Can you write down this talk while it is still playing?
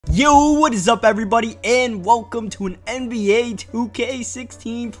Yo, what is up everybody, and welcome to an NBA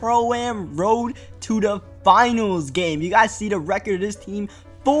 2K16 Pro-Am Road to the Finals game. You guys see the record of this team,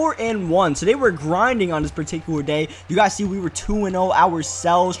 4-1. So they were grinding on this particular day. You guys see we were 2-0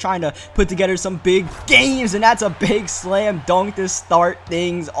 ourselves, trying to put together some big games, and that's a big slam dunk to start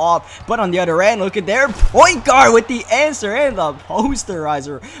things off. But on the other end, look at their point guard with the answer and the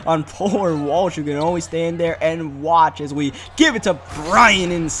posterizer on poor Walsh, who can only stand there and watch as we give it to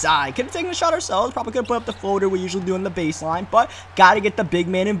Brian inside. Could have taken a shot ourselves, probably could have put up the floater we usually do in the baseline, but got to get the big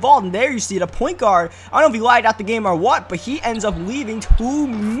man involved. And there you see the point guard. I don't know if he lied out the game or what, but he ends up leaving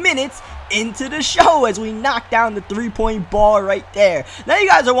 2 minutes into the show as we knock down the 3-point ball right there. Now you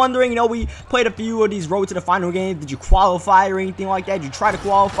guys are wondering, we played a few of these road to the final games. Did you qualify or anything like that? Did you try to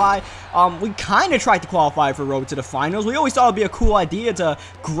qualify? We kind of tried to qualify for road to the finals. We always thought it'd be a cool idea to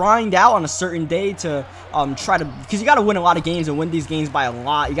grind out on a certain day to try to, because you got to win a lot of games and win these games by a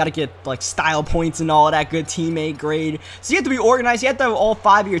lot. You got to get like style points and all of that good teammate grade. So you have to be organized. You have to have all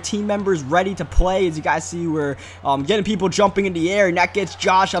 5 of your team members ready to play. As you guys see, we're getting people jumping in the air, and that gets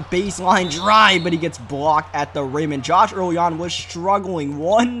Josh a baseline drive, but he gets blocked at the rim. And Josh early on was struggling,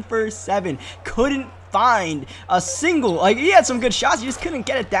 1 for 7, couldn't find a single, like, he had some good shots, you just couldn't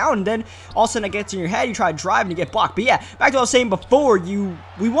get it down, and then all of a sudden it gets in your head, you try to drive and you get blocked. But yeah, back to what I was saying before,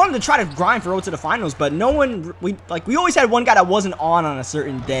 we wanted to try to grind for road to the finals, but no one, we always had one guy that wasn't on a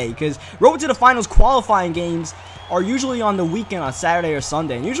certain day, because road to the finals qualifying games are usually on the weekend, on Saturday or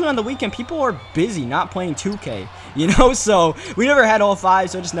Sunday, and usually on the weekend people are busy not playing 2K, so we never had all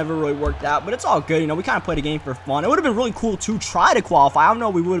 5, so it just never really worked out. But it's all good, we kind of played a game for fun. It would have been really cool to try to qualify. I don't know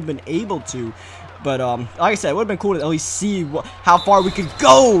if we would have been able to, but like I said, it would have been cool to at least see how far we could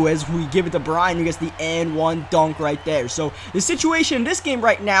go as we give it to Brian, who gets the and 1 dunk right there. So the situation in this game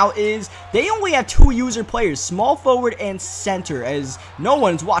right now is they only have 2 user players, small forward and center, as no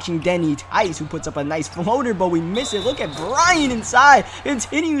one's watching Denny Tice, who puts up a nice floater, but we miss it. Look at Brian inside,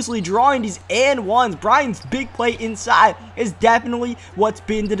 continuously drawing these and 1s. Brian's big play inside is definitely what's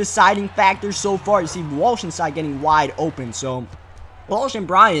been the deciding factor so far. You see Walsh inside getting wide open, so Walsh and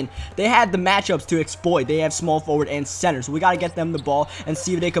Brian, they had the matchups to exploit. They have small forward and center, so we got to get them the ball and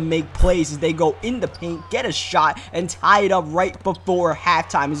see if they can make plays as they go in the paint, get a shot, and tie it up right before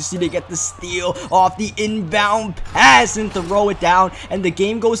halftime. As you see, they get the steal off the inbound pass and throw it down, and the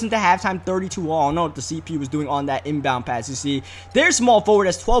game goes into halftime 32 all. I don't know what the CPU was doing on that inbound pass. You see, their small forward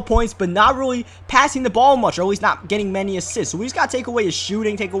has 12 points, but not really passing the ball much, or at least not getting many assists. So we just got to take away his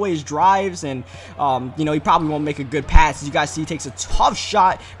shooting, take away his drives, and, he probably won't make a good pass. As you guys see, he takes a tough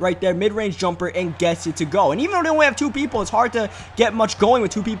shot right there, mid-range jumper, and gets it to go. And even though they only have 2 people, it's hard to get much going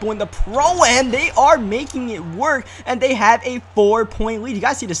with 2 people in the Pro-Am. They are making it work, and they have a 4-point lead. You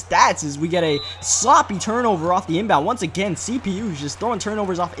guys see the stats as we get a sloppy turnover off the inbound. Once again, CPU is just throwing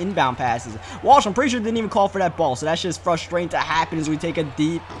turnovers off inbound passes. Walsh, I'm pretty sure, didn't even call for that ball, so that's just frustrating to happen as we take a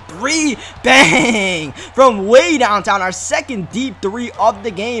deep 3, bang, from way downtown, our second deep 3 of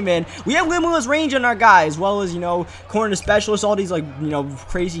the game. And we have limitless range on our guy, as well as, corner specialists, all these, like,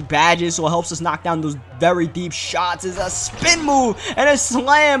 crazy badges, so it helps us knock down those very deep shots. Is a spin move and a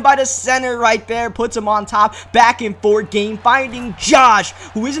slam by the center right there, puts him on top. Back and forth game, finding Josh,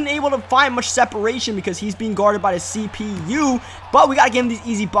 who isn't able to find much separation because he's being guarded by the CPU, but we gotta give him these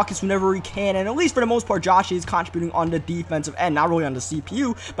easy buckets whenever we can. And at least for the most part, Josh is contributing on the defensive end, not really on the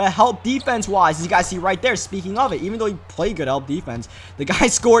CPU, but help defense wise, as you guys see right there. Speaking of it, even though he played good help defense, the guy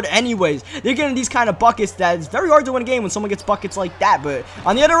scored anyways. They're getting these kind of buckets that it's very hard to win a game when someone gets buckets like that. But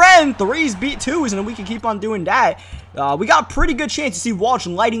on the other end, 3s beat 2s, and we can keep on doing that. We got a pretty good chance to see Walsh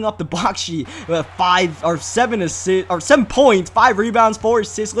lighting up the box sheet with 7 points, 5 rebounds, 4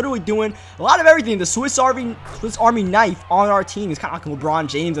 assists, literally doing a lot of everything. The Swiss Army knife on our team is kind of like LeBron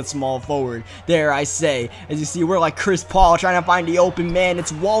James at small forward, dare I say. As you see, we're like Chris Paul trying to find the open man.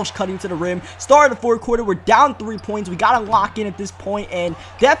 It's Walsh cutting to the rim. Start of the 4th quarter, we're down 3 points. We got to lock in at this point and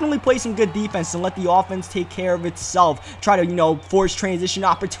definitely play some good defense and let the offense take care of itself. Try to, force transition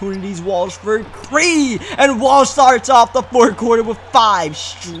opportunities. Walsh for 3, and Walsh starts off the 4th quarter with 5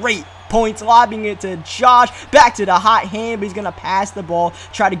 straight points, lobbing it to Josh, back to the hot hand, but he's gonna pass the ball,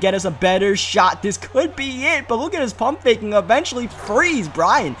 try to get us a better shot. This could be it, but look at his pump faking, eventually frees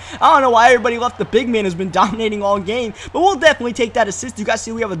Brian. I don't know why everybody left the big man, who's been dominating all game, but we'll definitely take that assist. You guys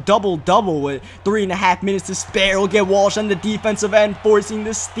see we have a double-double with 3.5 minutes to spare. We'll get Walsh on the defensive end, forcing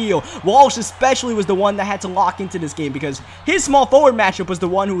the steal. Walsh especially was the one that had to lock into this game because his small forward matchup was the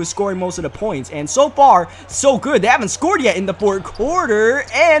one who was scoring most of the points, and so far, so good. They haven't scored yet in the 4th quarter,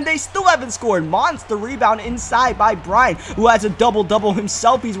 and they still still haven't scored. Monster rebound inside by Brian, who has a double-double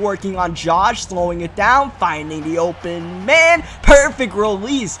himself. He's working on Josh, slowing it down, finding the open man. Perfect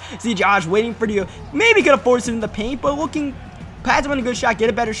release. See Josh waiting for the, maybe could have forced it in the paint, but looking pass him on a good shot, get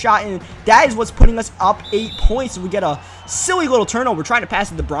a better shot, and that is what's putting us up 8 points. We get a silly little turnover trying to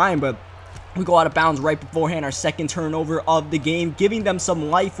pass it to Brian, but we go out of bounds right beforehand, our second turnover of the game, giving them some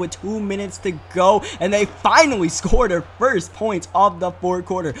life with 2 minutes to go, and they finally scored their first points of the fourth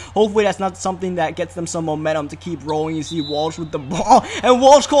quarter. Hopefully that's not something that gets them some momentum to keep rolling. You see Walsh with the ball, and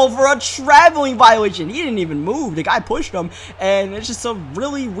Walsh called for a traveling violation. He didn't even move. The guy pushed him, and it's just a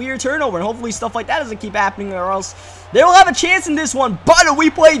really weird turnover, and hopefully stuff like that doesn't keep happening, or else they will have a chance in this one. But if we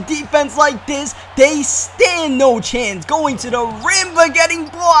play defense like this, they stand no chance. Going to the rim, but getting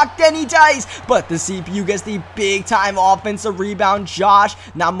blocked, and he dies. But the CPU gets the big-time offensive rebound. Josh,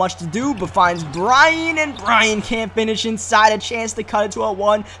 not much to do, but finds Brian, and Brian can't finish inside. A chance to cut it to a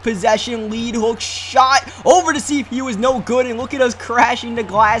one-possession lead. Hook shot over the CPU is no good, and look at us crashing the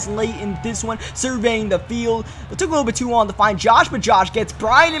glass late in this one, surveying the field. It took a little bit too long to find Josh, but Josh gets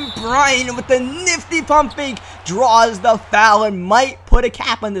Brian, and Brian with the nifty pump fake draws the foul and might put a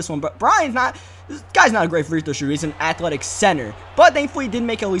cap on this one. But Brian's not, this guy's not a great free throw shooter. He's an athletic center, but thankfully he did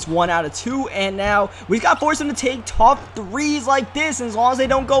make at least 1 out of 2, and now we've got to force him to take tough threes like this, and as long as they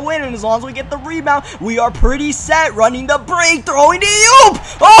don't go in, and as long as we get the rebound, we are pretty set. Running the break, throwing the oop.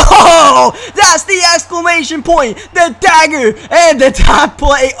 Oh, that's the exclamation point, the dagger, and the top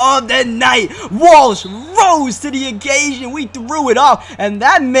play of the night. Walsh rose to the occasion. We threw it up, and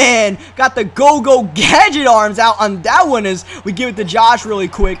that man got the go-go gadget arms out on that one as we give it to Josh really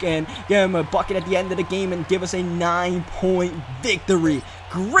quick and give him a bucket at the end of the game and give us a 9-point victory.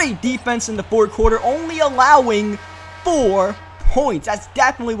 Great defense in the fourth quarter, only allowing 4 points. That's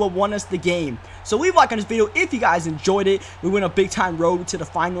definitely what won us the game. So leave a like on this video if you guys enjoyed it. We went a big-time road to the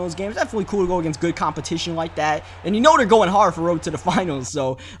finals game. It's definitely cool to go against good competition like that. And you know they're going hard for road to the finals,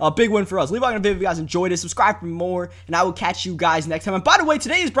 so a big win for us. Leave a like on the video if you guys enjoyed it. Subscribe for more, and I will catch you guys next time. And by the way,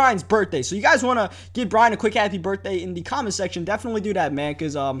 today is Brian's birthday, so you guys want to give Brian a quick happy birthday in the comment section, definitely do that, man,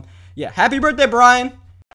 because, yeah, happy birthday, Brian!